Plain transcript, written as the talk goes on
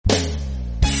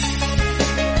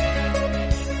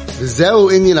V'zeu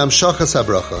inyan amshachas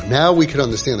habracha. Now we can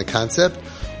understand the concept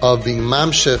of being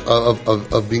mamshech,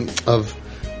 of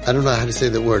I don't know how to say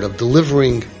the word, of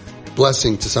delivering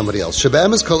blessing to somebody else.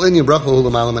 Shebe'emes kol inyan bracha hu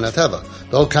l'malam min hateva.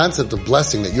 The whole concept of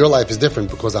blessing, that your life is different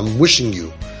because I'm wishing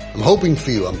you, I'm hoping for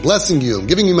you, I'm blessing you, I'm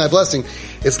giving you my blessing.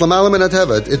 It's l'malam min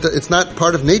hateva. It's not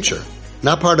part of nature,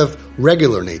 not part of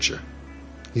regular nature.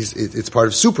 It's part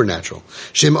of supernatural.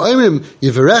 Shem oimrim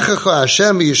yivarechecha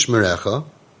Hashem v'yishmerecha.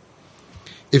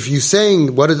 If you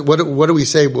saying, what do we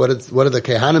say? What do the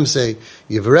Kehanim say?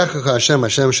 Yivarechecha Hashem,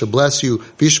 Hashem should bless you,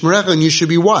 v'yishmerecha, and you should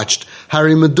be watched.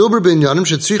 Hari meduber b'inyanim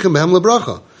shetzrichim behem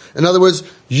lebracha. In other words,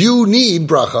 you need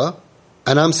bracha,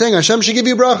 and I'm saying Hashem should give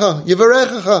you bracha.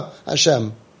 Yivarechecha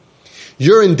Hashem.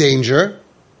 You're in danger,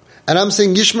 and I'm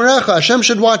saying Yishmerecha, Hashem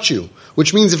should watch you.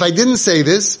 Which means if I didn't say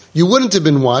this, you wouldn't have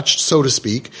been watched, so to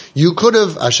speak. You could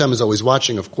have, Hashem is always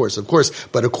watching, of course,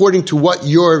 but according to what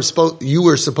you were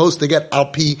supposed to get,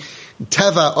 Alpi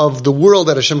Teva of the world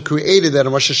that Hashem created, that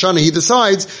on Rosh Hashanah He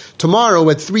decides, tomorrow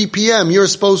at 3 p.m. you're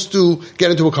supposed to get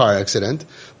into a car accident.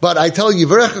 But I tell you,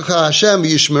 Yivarechecha Hashem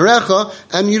v'yishmerecha,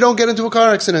 and you don't get into a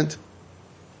car accident.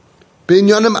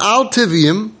 B'inyanim al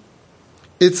tivim,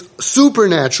 it's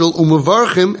supernatural,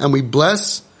 umevarchim, and we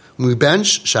bless, we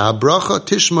bench, shahabracha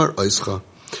tishmar oischa,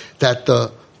 that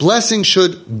the blessing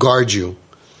should guard you.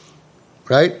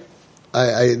 Right?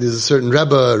 There's a certain Rav,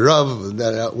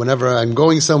 that whenever I'm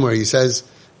going somewhere, he says,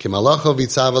 Kimalacha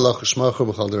vitzavalach shmacha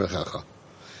b'chal derechecha.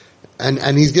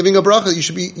 And he's giving a bracha,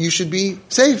 you should be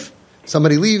safe.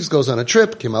 Somebody leaves, goes on a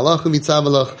trip, Kimalacha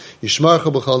vitzavalach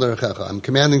yishmarcha b'chal derechecha. I'm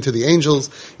commanding to the angels,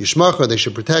 yishmarcha, they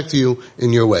should protect you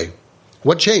in your way.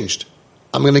 What changed?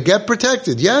 I'm going to get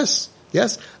protected, yes,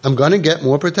 I'm going to get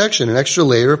more protection, an extra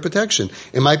layer of protection.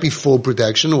 It might be full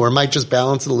protection, or it might just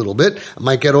balance it a little bit. I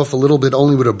might get off a little bit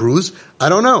only with a bruise. I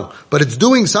don't know. But it's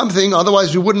doing something,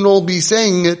 otherwise we wouldn't all be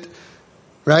saying it.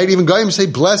 Right? Even Goyim say,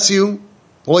 bless you.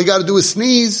 All you got to do is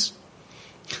sneeze.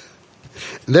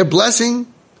 And their blessing,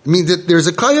 I mean, that there's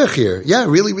a kayach here. Yeah, it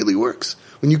really, really works.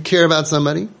 When you care about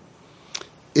somebody,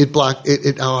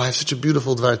 I have such a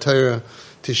beautiful Dvar Torah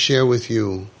to share with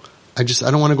you. I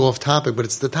don't want to go off topic, but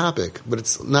it's the topic. But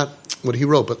it's not what he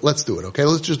wrote, but let's do it, okay?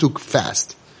 Let's just do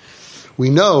fast. We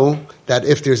know that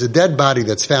if there's a dead body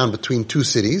that's found between two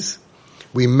cities,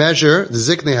 we measure, the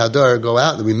Ziknei Hadar go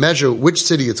out, and we measure which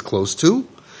city it's close to.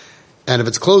 And if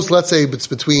it's close, let's say it's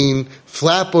between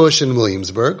Flatbush and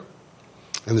Williamsburg,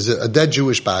 and there's a dead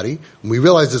Jewish body, and we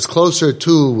realize it's closer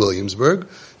to Williamsburg,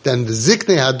 then the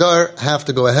Ziknei Hadar have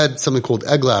to go ahead, something called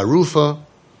Egla Arufa.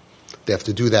 They have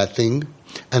to do that thing.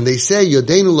 And they say,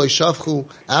 Yodeinu lo shavchu,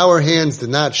 our hands did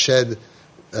not shed,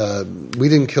 we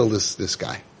didn't kill this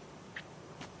guy.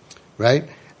 Right?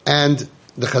 And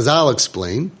the Chazal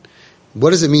explain,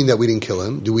 what does it mean that we didn't kill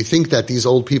him? Do we think that these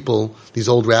old people, these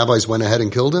old rabbis went ahead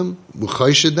and killed him? We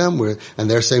chayshid them? And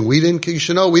they're saying, you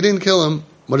should know, we didn't kill him.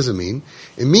 What does it mean?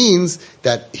 It means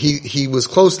that he was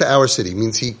close to our city. It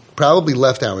means he probably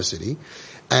left our city.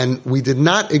 And we did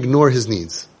not ignore his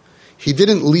needs. He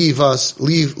didn't leave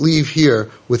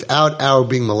here without our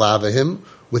being malava him,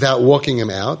 without walking him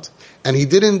out, and he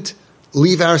didn't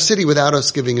leave our city without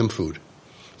us giving him food.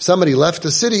 Somebody left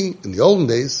the city in the olden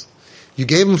days, you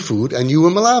gave him food, and you were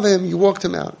malava him, you walked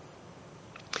him out.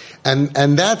 And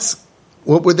that's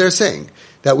what they're saying,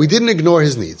 that we didn't ignore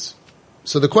his needs.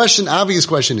 So the obvious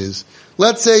question is,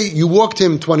 let's say you walked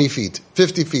him 20 feet,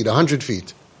 50 feet, 100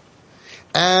 feet,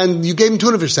 and you gave him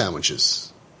tuna fish sandwiches,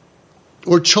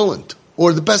 or cholent,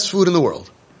 or the best food in the world.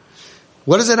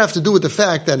 What does that have to do with the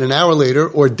fact that an hour later,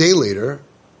 or a day later,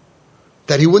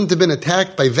 that he wouldn't have been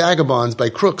attacked by vagabonds,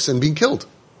 by crooks, and being killed?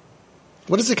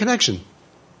 What is the connection?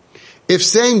 If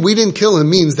saying we didn't kill him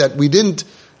means that we didn't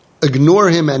ignore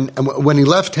him and when he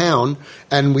left town,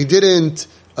 and we didn't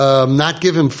not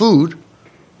give him food,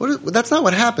 that's not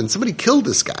what happened. Somebody killed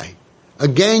this guy. A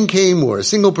gang came, or a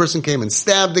single person came and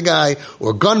stabbed the guy,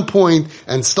 or gunpoint,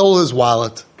 and stole his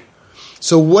wallet.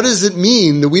 So what does it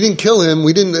mean that we didn't kill him?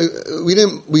 We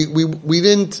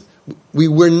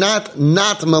were not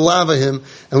malava him,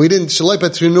 and we didn't shalai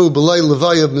patrinu b'lay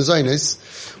levaya of mezainis.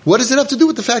 What does it have to do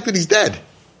with the fact that he's dead?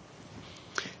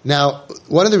 Now,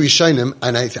 one of the Rishonim,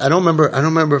 and I don't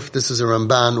remember if this is a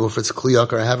Ramban or if it's a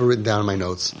Kliyok, or I have it written down in my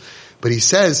notes, but he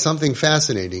says something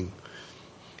fascinating.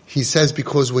 He says,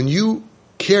 because when you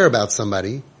care about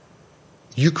somebody,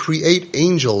 you create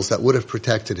angels that would have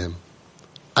protected him.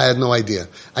 I had no idea.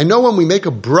 I know when we make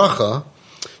a bracha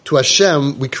to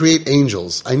Hashem, we create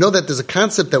angels. I know that there's a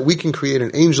concept that we can create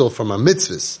an angel from our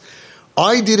mitzvahs.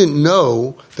 I didn't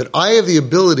know that I have the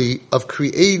ability of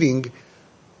creating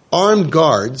armed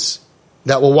guards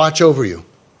that will watch over you.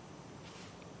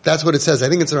 That's what it says. I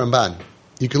think it's a Ramban.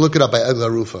 You can look it up by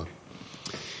Egla Rufa.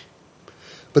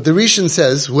 But the Rishon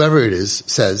says, whoever it is,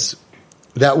 says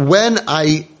that when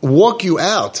I walk you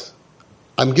out,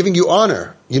 I'm giving you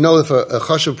honor. You know, if a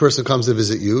chashuv person comes to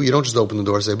visit you, you don't just open the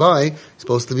door and say bye. You're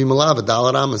supposed to be malava,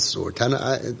 dalar amas, or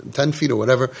 10 feet or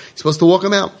whatever. You're supposed to walk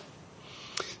him out.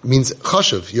 It means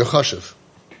chashuv, you're chashuv.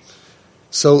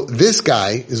 So this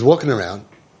guy is walking around,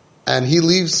 and he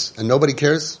leaves, and nobody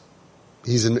cares.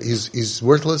 He's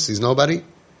worthless. He's nobody.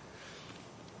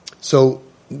 So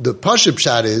the pashut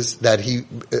pshat is that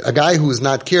a guy who is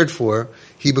not cared for,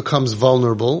 he becomes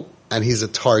vulnerable and he's a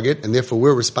target, and therefore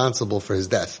we're responsible for his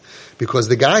death. Because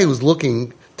the guy who's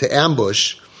looking to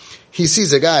ambush, he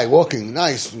sees a guy walking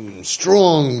nice,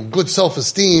 strong, good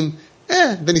self-esteem.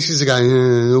 Then he sees a guy,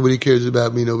 nobody cares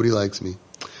about me, nobody likes me.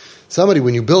 Somebody,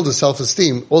 when you build a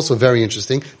self-esteem, also very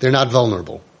interesting, they're not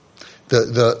vulnerable.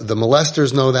 The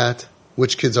molesters know that.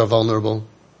 Which kids are vulnerable?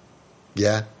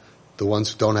 Yeah, the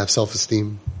ones who don't have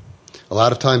self-esteem. A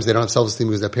lot of times they don't have self-esteem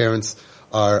because their parents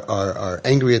are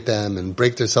angry at them and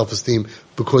break their self-esteem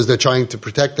because they're trying to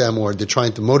protect them or they're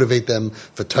trying to motivate them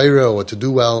for Torah or to do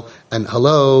well. And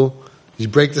you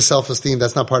break the self-esteem,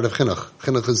 that's not part of chinuch.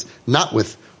 Chinuch is not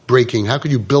with breaking. How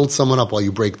could you build someone up while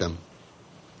you break them?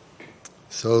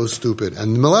 So stupid.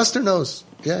 And the molester knows.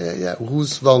 Yeah.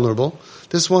 Who's vulnerable?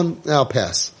 This one, I'll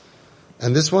pass.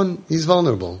 And this one, he's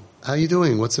vulnerable. How you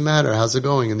doing? What's the matter? How's it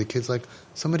going? And the kid's like,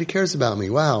 somebody cares about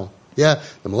me. Wow. Yeah.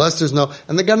 The molesters know.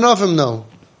 And the Ganofim know.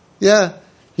 Yeah.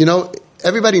 You know,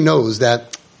 everybody knows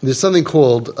that there's something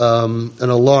called an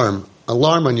alarm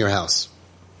on your house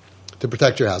to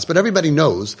protect your house. But everybody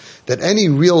knows that any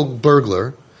real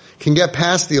burglar can get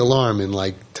past the alarm in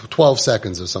like 12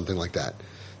 seconds or something like that.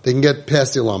 They can get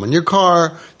past the alarm on your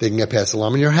car. They can get past the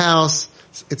alarm in your house.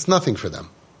 It's nothing for them.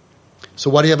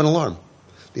 So why do you have an alarm?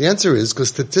 The answer is because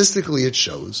statistically it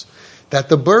shows that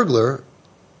the burglar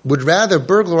would rather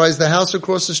burglarize the house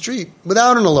across the street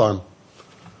without an alarm.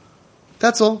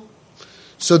 That's all.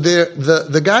 So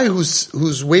the guy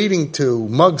who's waiting to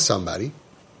mug somebody,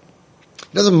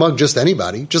 he doesn't mug just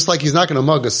anybody, just like he's not going to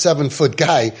mug a 7-foot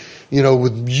guy,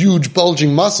 with huge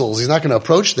bulging muscles. He's not going to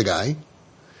approach the guy.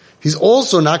 He's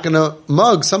also not going to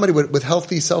mug somebody with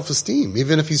healthy self-esteem,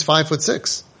 even if he's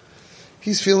 5'6".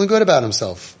 He's feeling good about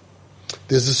himself.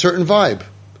 There's a certain vibe,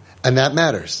 and that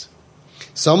matters.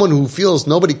 Someone who feels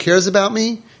nobody cares about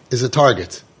me is a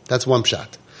target. That's one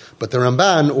pshat. But the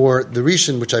Ramban, or the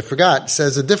Rishon, which I forgot,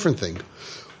 says a different thing.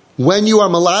 When you are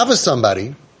malava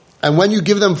somebody, and when you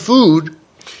give them food,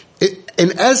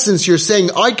 in essence you're saying,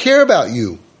 I care about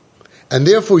you. And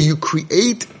therefore you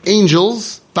create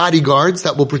angels, bodyguards,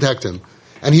 that will protect him.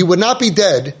 And he would not be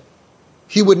dead.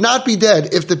 He would not be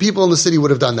dead if the people in the city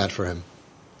would have done that for him.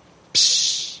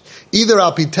 Either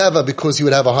al pi teva, because he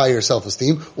would have a higher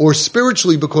self-esteem, or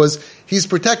spiritually because he's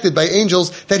protected by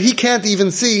angels that he can't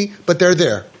even see, but they're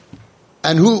there.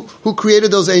 And who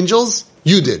created those angels?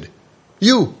 You did.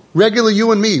 You, regular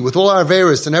you and me, with all our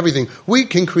Averis and everything, we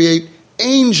can create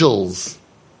angels.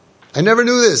 I never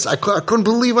knew this. I couldn't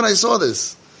believe when I saw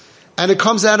this. And it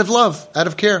comes out of love, out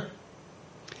of care.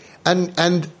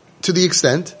 And to the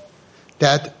extent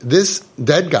that this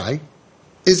dead guy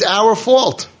is our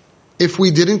fault if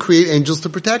we didn't create angels to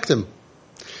protect him.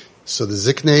 So the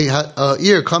Ziknei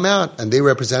Ir come out and they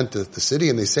represent the city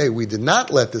and they say, we did not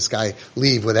let this guy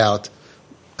leave without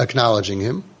acknowledging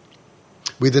him.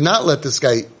 We did not let this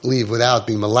guy leave without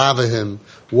being malava him,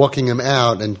 walking him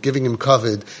out and giving him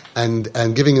kavod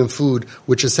and giving him food,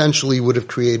 which essentially would have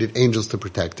created angels to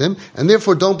protect him. And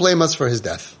therefore don't blame us for his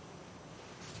death.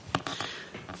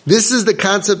 This is the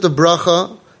concept of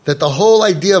bracha, that the whole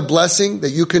idea of blessing, that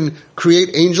you can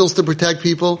create angels to protect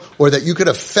people, or that you could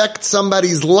affect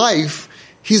somebody's life.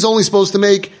 He's only supposed to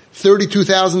make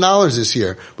 $32,000 this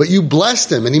year, but you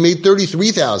blessed him and he made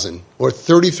 $33,000 or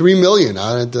 $33 million.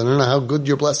 I don't know how good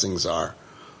your blessings are.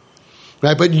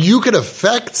 Right? But you could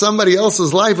affect somebody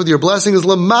else's life with your blessings,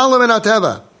 l'mala min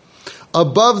hateva,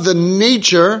 above the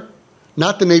nature,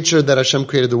 not the nature that Hashem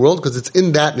created the world, because it's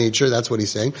in that nature, that's what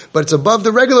he's saying, but it's above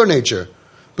the regular nature,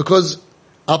 because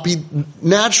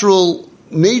natural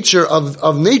nature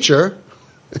of nature,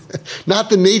 not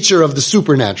the nature of the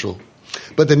supernatural,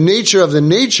 but the nature of the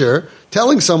nature,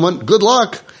 telling someone, good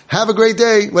luck, have a great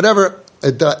day, whatever.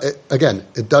 It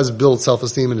does build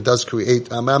self-esteem and it does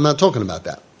create, I'm not talking about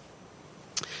that.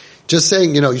 Just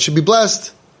saying, you should be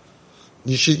blessed,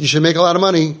 you should make a lot of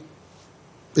money.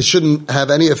 It shouldn't have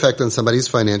any effect on somebody's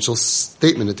financial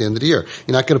statement at the end of the year.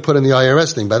 You're not going to put in the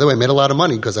IRS thing. By the way, I made a lot of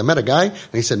money because I met a guy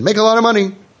and he said, make a lot of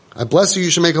money. I bless you, you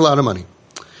should make a lot of money.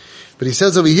 But he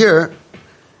says over here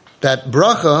that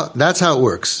bracha, that's how it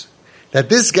works. that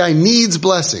this guy needs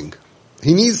blessing.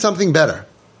 He needs something better.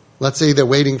 Let's say they're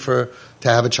waiting to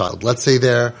have a child. Let's say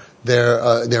they're in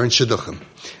shidduchim.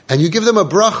 And you give them a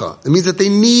bracha. It means that they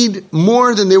need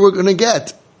more than they were going to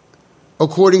get.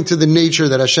 According to the nature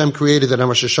that Hashem created at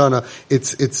Rosh Hashanah,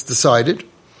 it's decided.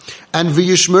 And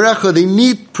v'yishmerecha, they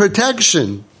need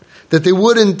protection that they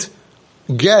wouldn't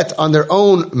get on their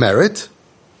own merit.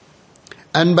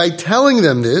 And by telling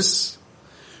them this,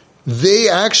 they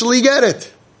actually get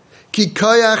it. Ki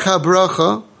koyach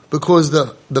habracha, because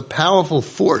the powerful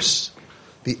force,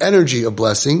 the energy of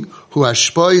blessing, hu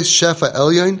hashpois shefa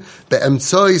elyon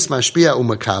be'emtsois mashpia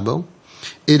u'makabel,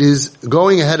 it is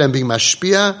going ahead and being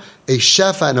mashpia, a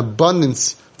shefa, an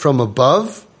abundance from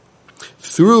above,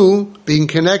 through being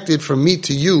connected from me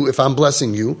to you, if I'm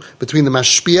blessing you, between the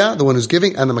mashpia, the one who's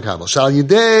giving, and the makabel. Shal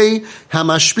yidei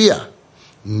ha-mashpia,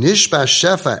 nishba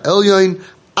shefa elyon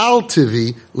al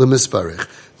tivi lemisparich.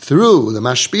 Through the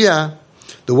mashpia,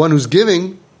 the one who's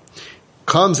giving,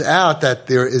 comes out that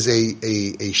there is a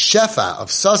shefa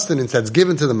of sustenance that's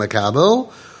given to the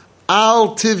makabel,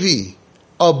 al tivi,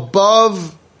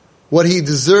 above what he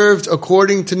deserved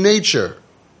according to nature,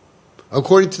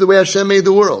 according to the way Hashem made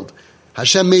the world.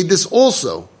 Hashem made this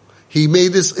also. He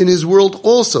made this in His world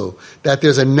also, that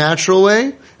there's a natural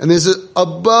way and there's an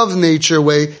above nature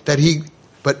way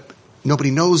but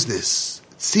nobody knows this.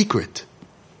 It's secret.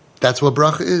 That's what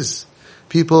bracha is.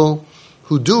 People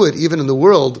who do it, even in the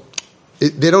world,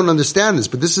 they don't understand this,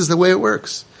 but this is the way it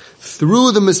works.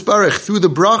 Through the misparech, through the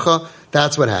bracha,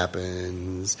 that's what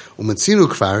happens. We see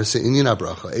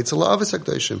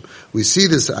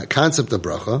this concept of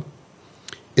bracha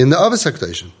in the Avos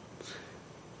HaKadoshim.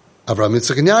 Avram,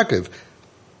 Yitzchak, and Yaakov.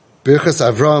 Birchas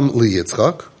Avram li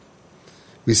Yitzchak.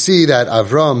 We see that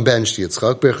Avram benched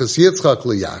Yitzchak. Birchas Yitzchak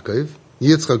li Yaakov.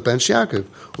 Yitzchak benched Yaakov.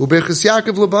 Birchas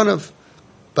Yaakov lebanav.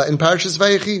 But in Parashas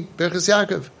Vayechi, Birchas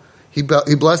Yaakov, he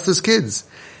blessed his kids.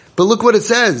 But look what it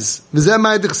says. When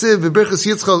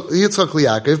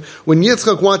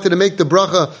Yitzchak wanted to make the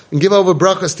bracha and give over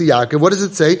brachas to Yaakov, what does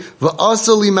it say?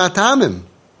 V'asa li matamim.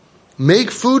 Make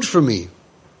food for me.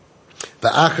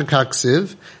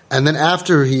 And then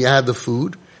after he had the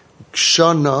food,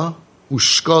 Kshana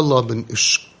ushka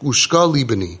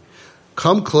libani.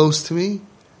 Come close to me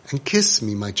and kiss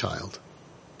me, my child.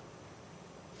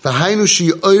 He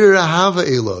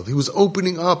was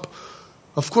opening up.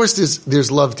 Of course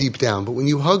there's love deep down, but when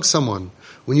you hug someone,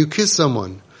 when you kiss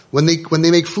someone, when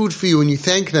they make food for you and you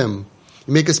thank them,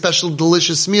 you make a special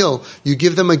delicious meal, you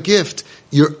give them a gift,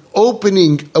 you're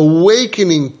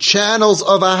awakening channels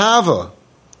of ahava.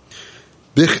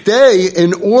 Bichdei,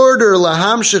 in order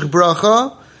lahamshich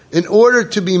bracha, in order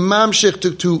to be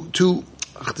mamshich, to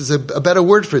there's a better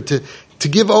word for it, to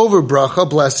give over bracha,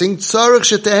 blessing,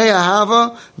 tzarich shetehei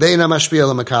ahava bein hamashpia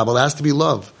lemakabel. It has to be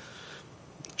love.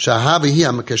 Shahava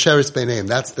hi hamakasheres beineim.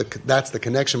 That's the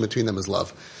connection between them is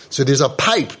love. So there's a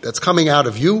pipe that's coming out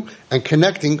of you and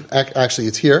connecting, actually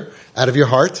it's here, out of your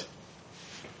heart.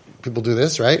 People do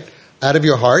this, right? Out of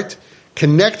your heart,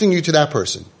 connecting you to that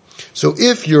person. So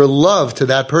if your love to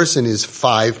that person is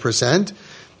 5%,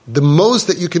 the most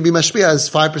that you can be mashpia is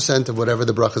 5% of whatever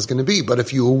the bracha is going to be. But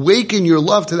if you awaken your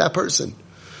love to that person,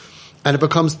 and it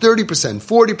becomes 30%,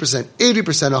 40%,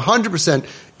 80%, 100%,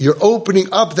 you're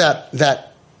opening up that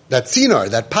sinar,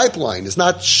 that pipeline. Is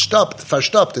not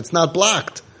verstoppt, it's not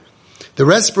blocked. The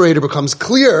respirator becomes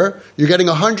clear, you're getting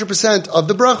 100% of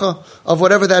the bracha, of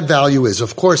whatever that value is.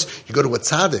 Of course, you go to a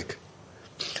tzaddik.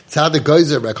 Tzaddik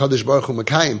Geyser, HaKadosh Baruch Hu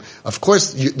Mekayim. Of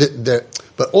course,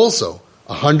 but also,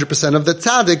 100% of the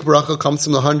tzaddik bracha comes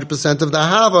from the 100% of the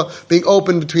hava being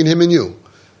open between him and you.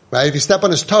 Right? If you step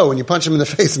on his toe and you punch him in the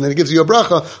face and then he gives you a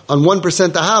bracha on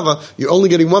 1% hava, you're only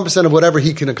getting 1% of whatever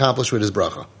he can accomplish with his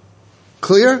bracha.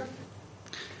 Clear?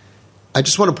 I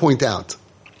just want to point out,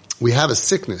 we have a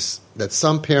sickness that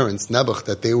some parents, Nebuch,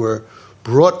 that they were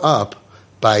brought up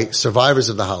by survivors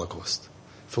of the Holocaust.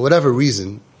 For whatever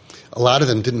reason, a lot of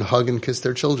them didn't hug and kiss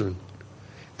their children.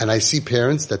 And I see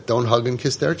parents that don't hug and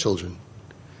kiss their children.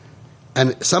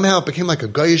 And somehow it became like a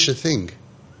goyish thing.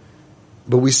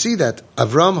 But we see that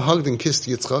Avram hugged and kissed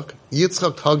Yitzchak.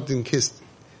 Yitzchak hugged and kissed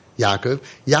Yaakov.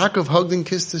 Yaakov hugged and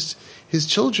kissed his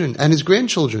children and his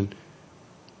grandchildren.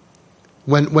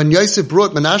 When Yosef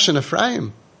brought Menashe and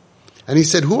Ephraim, and he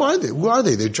said, who are they? Who are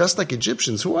they? They're dressed like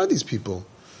Egyptians. Who are these people?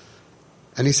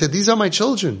 And he said, these are my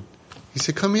children. He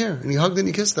said, come here. And he hugged and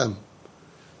he kissed them.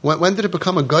 When did it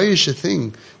become a goyish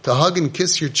thing to hug and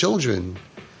kiss your children?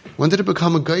 When did it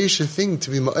become a goyish thing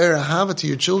to be ma'er ahava to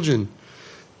your children?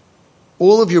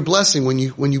 all of your blessing, when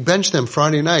you bench them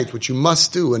Friday night, which you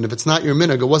must do, and if it's not your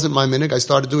minhag, it wasn't my minhag, I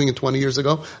started doing it 20 years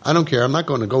ago, I don't care, I'm not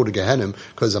going to go to Gehenim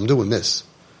because I'm doing this.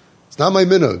 It's not my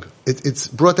minhag. It's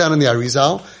brought down in the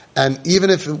Arizal, and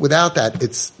even if without that,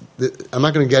 I'm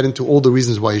not going to get into all the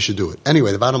reasons why you should do it.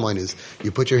 Anyway, the bottom line is,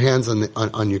 you put your hands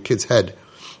on your kid's head,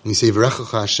 and you say,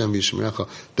 V'rechacha Hashem v'yishmerecha.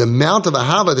 The amount of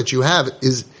ahava that you have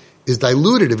is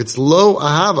diluted. If it's low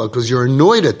ahava, because you're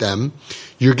annoyed at them,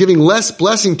 you're giving less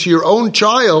blessing to your own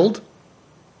child,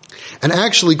 and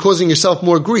actually causing yourself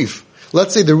more grief.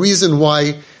 Let's say the reason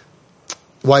why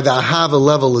the ahava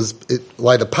level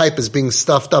why the pipe is being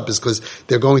stuffed up is because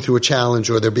they're going through a challenge,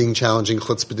 or they're being challenging,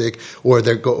 chutzpahdik, or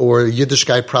or a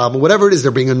Yiddishkeit problem, whatever it is,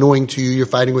 they're being annoying to you, you're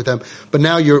fighting with them, but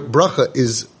now your bracha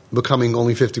is becoming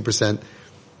only 50%.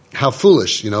 How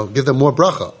foolish, give them more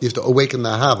bracha. You have to awaken the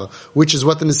ahava, which is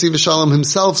what the Nesiv Shalom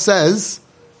himself says.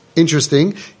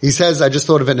 Interesting. He says, I just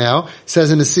thought of it now, he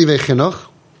says in Nesivei Chinuch,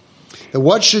 that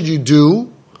what should you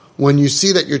do when you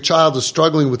see that your child is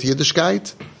struggling with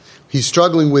Yiddishkeit, he's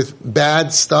struggling with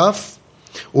bad stuff,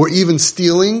 or even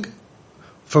stealing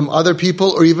from other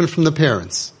people, or even from the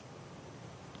parents?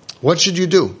 What should you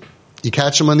do? You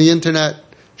catch him on the internet,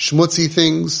 schmutzy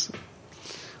things.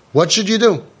 What should you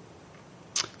do?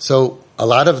 So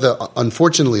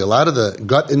unfortunately, a lot of the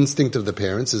gut instinct of the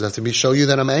parents is to show you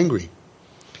that I'm angry.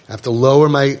 I have to lower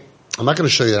I'm not going to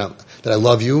show you that I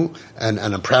love you and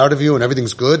I'm proud of you and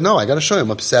everything's good. No, I got to show you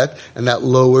I'm upset, and that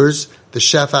lowers the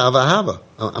shefa of ahava.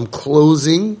 I'm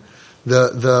closing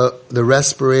the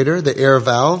respirator, the air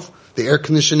valve, the air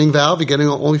conditioning valve. You're getting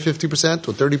only 50%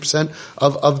 or 30%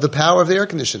 of the power of the air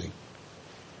conditioning.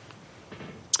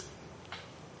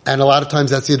 And a lot of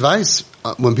times that's the advice.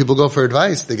 When people go for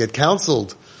advice, they get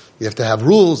counseled. You have to have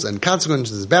rules and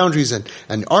consequences, boundaries,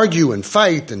 and argue and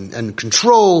fight and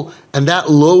control, and that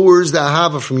lowers the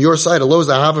ahava from your side, it lowers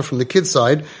the ahava from the kid's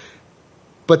side.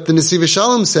 But the Nesiv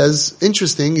Shalom says,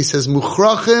 interesting, he says,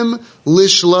 Muchrachim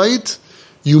lishlait,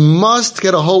 you must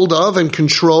get a hold of and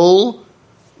control,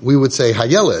 we would say,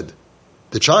 hayeled,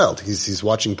 the child. He's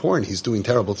watching porn, he's doing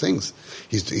terrible things,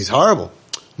 he's horrible.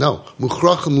 No,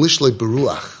 Muchrachim lishlait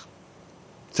beruach.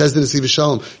 Says the Nesiv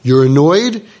Shalom, you're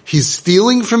annoyed, he's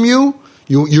stealing from you,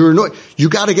 you're annoyed. You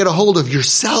gotta get a hold of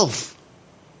yourself.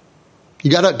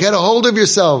 You gotta get a hold of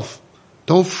yourself.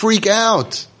 Don't freak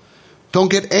out. Don't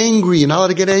get angry. You're not allowed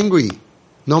to get angry.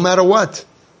 No matter what.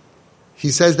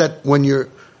 He says that the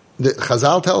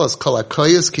Chazal tell us, Kol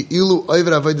hakoyes ki'ilu oived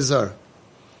avodah zarah.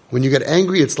 When you get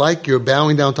angry, it's like you're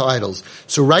bowing down to idols.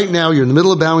 So right now, you're in the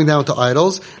middle of bowing down to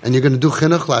idols, and you're going to do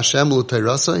chinuch la'Hashem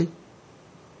l'teirasai.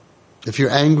 If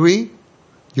you're angry,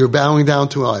 you're bowing down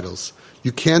to idols.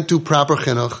 You can't do proper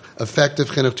chinuch, effective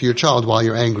chinuch to your child while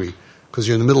you're angry, because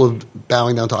you're in the middle of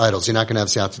bowing down to idols. You're not going to have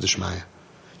siyata d'shmaya.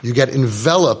 You get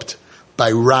enveloped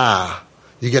by Ra.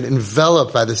 You get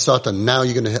enveloped by the Satan. Now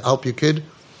you're going to help your kid.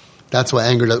 That's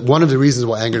why one of the reasons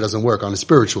why anger doesn't work on a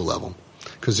spiritual level.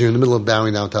 Because you're in the middle of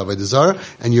bowing down to Avodah Zarah,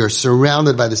 and you're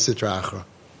surrounded by the Sitra Achra.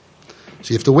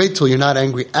 So you have to wait till you're not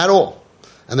angry at all.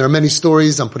 And there are many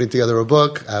stories. I'm putting together a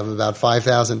book. I have about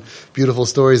 5,000 beautiful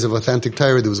stories of authentic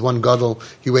Torah. There was one gadol,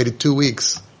 he waited 2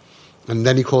 weeks. And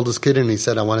then he called his kid and he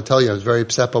said, I want to tell you, I was very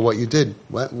upset by what you did.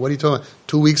 What are you talking about?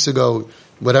 2 weeks ago,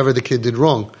 whatever the kid did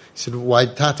wrong. He said,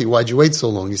 why'd you wait so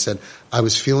long? He said, I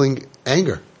was feeling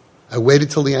anger. I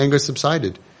waited till the anger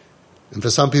subsided. And for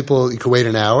some people, you can wait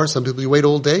an hour. Some people, you wait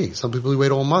all day. Some people, you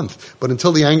wait all month. But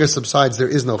until the anger subsides, there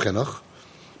is no chinuch.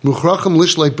 Muchrachim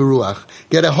lishleit beruach.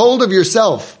 Get a hold of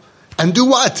yourself. And do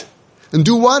what? And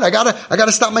do what? I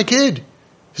gotta stop my kid.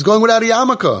 He's going without a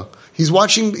yarmulke.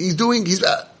 Muchrachim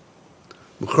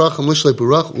lishleit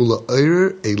beruach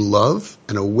ula'ir, a love,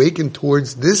 and awaken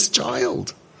towards this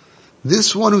child.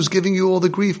 This one who's giving you all the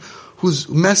grief, who's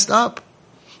messed up.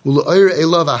 Ula'ir, a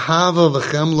love, ahava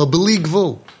v'chemla, b'li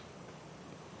gvul.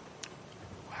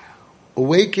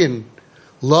 Awaken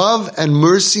love and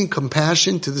mercy,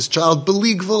 compassion to this child,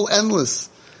 beligvul, endless.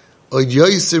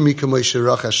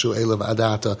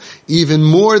 Even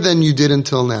more than you did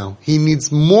until now. He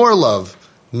needs more love,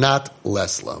 not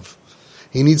less love.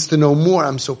 He needs to know more.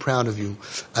 I'm so proud of you.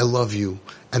 I love you.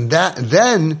 And that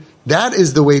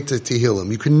is the way to heal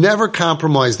him. You can never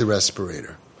compromise the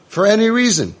respirator for any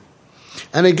reason.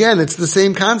 And again, it's the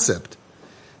same concept.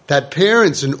 That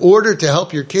parents, in order to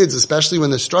help your kids, especially when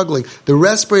they're struggling, the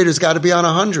respirator's got to be on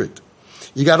 100.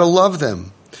 You got to love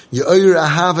them. Y'oyer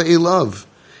ahava a love,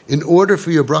 in order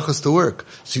for your brachas to work.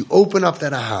 So you open up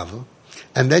that ahava,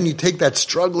 and then you take that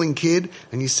struggling kid,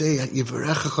 and you say,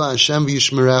 Yivarechecha Hashem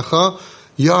v'yishmerecha,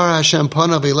 Yara Hashem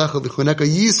panav elecha v'chuneka,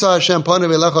 Yisa Hashem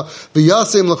panav elecha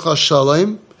v'yasem lecha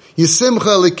shalom,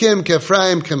 Yisimcha likim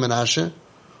k'Ephraim k'Menashe.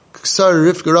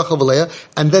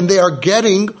 and then they are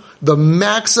getting the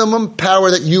maximum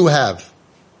power that you have.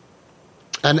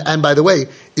 And by the way,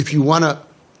 if you want to,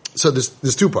 so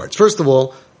there's two parts. First of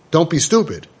all, don't be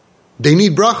stupid. They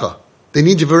need bracha. They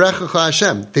need Yivarechecha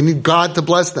Hashem. They need God to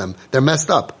bless them. They're messed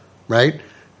up, right?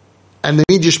 And they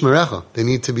need Yishmerecha. They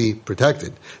need to be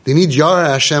protected. They need Yara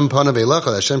Hashem Panav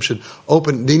Eilecha. Hashem should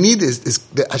open. They need is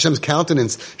Hashem's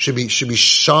countenance should be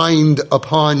shined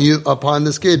upon you, upon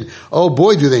this kid. Oh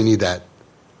boy, do they need that.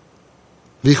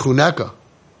 Vichuneka.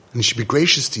 And he should be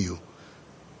gracious to you.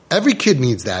 Every kid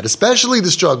needs that, especially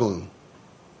the struggling.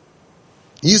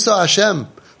 Yisa Hashem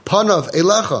Panav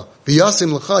Eilecha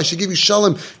V'yasim L'cha. He should give you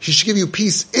shalom. He should give you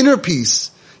peace, inner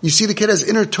peace. You see, the kid has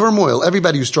inner turmoil.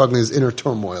 Everybody who's struggling has inner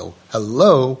turmoil.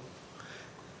 Hello.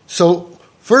 So,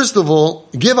 first of all,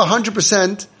 give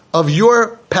 100% of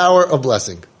your power of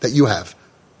blessing that you have.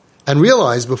 And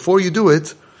realize, before you do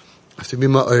it, I have to be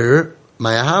ma'ir,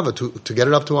 ma'ahava, to get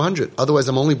it up to 100. Otherwise,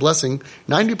 I'm only blessing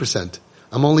 90%.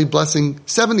 I'm only blessing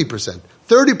 70%,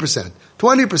 30%,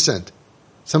 20%.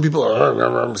 Some people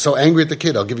are I'm so angry at the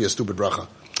kid, I'll give you a stupid bracha.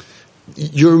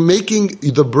 You're making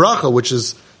the bracha, which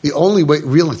is the only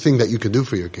real thing that you can do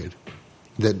for your kid,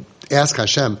 that ask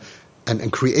Hashem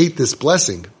and create this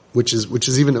blessing, which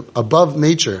is even above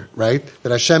nature, right?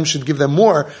 That Hashem should give them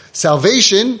more.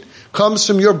 Salvation comes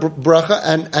from your bracha,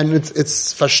 and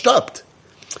it's verstoppt.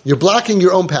 You're blocking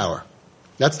your own power.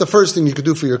 That's the first thing you could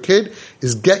do for your kid,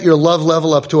 is get your love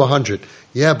level up to 100.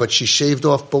 Yeah, but she shaved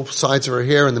off both sides of her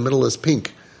hair and the middle is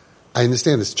pink. I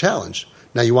understand this challenge.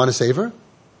 Now you want to save her? Do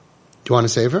you want to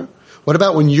save her? What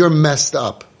about when you're messed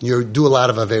up? You do a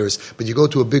lot of averos, but you go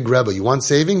to a big rebbe. You want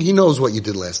saving? He knows what you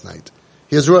did last night.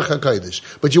 He has Ruach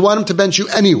HaKodesh. But you want him to bench you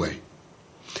anyway.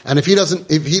 And if he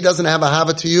doesn't have a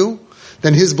hava to you,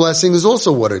 then his blessing is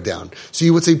also watered down. So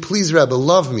you would say, please Rebbe,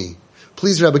 love me.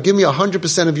 Please Rebbe, give me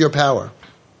 100% of your power.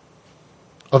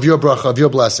 Of your bracha, of your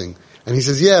blessing. And he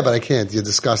says, yeah, but I can't. You're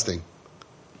disgusting.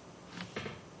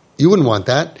 You wouldn't want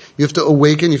that. You have to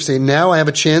awaken. You have to say, now I have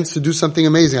a chance to do something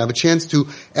amazing. I have a chance to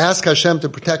ask Hashem to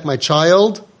protect my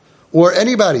child or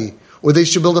anybody. Or they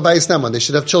should build a bayis neman. They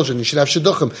should have children. You should have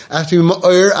shidduchim. After you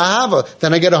ma'ir ahava,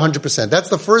 then I get 100%. That's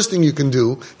the first thing you can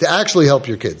do to actually help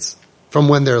your kids from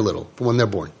when they're little, from when they're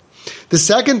born. The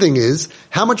second thing is,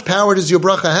 how much power does your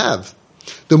bracha have?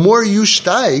 The more you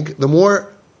steig, the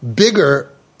more bigger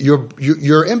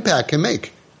your impact can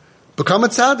make. Become a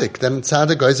tzaddik. Then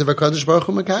tzaddik goes over Kadosh Baruch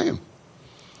Hu Mekayim.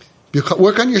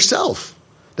 Work on yourself,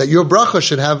 that your bracha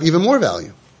should have even more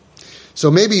value.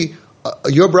 So maybe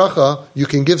your bracha, you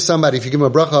can give somebody, if you give him a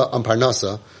bracha on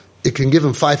Parnasa, it can give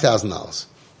him $5,000.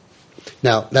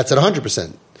 Now, that's at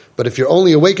 100%. But if you're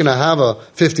only awake and have a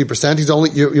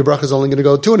 50%, your bracha is only going to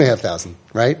go 2,500,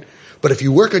 right? But if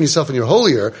you work on yourself and you're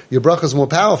holier, your bracha is more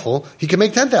powerful, he can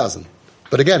make 10,000.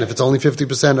 But again, if it's only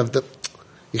 50% of the,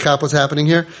 you caught what's happening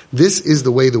here? This is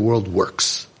the way the world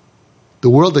works. The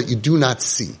world that you do not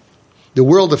see. The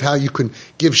world of how you can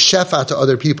give shefa to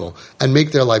other people and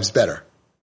make their lives better.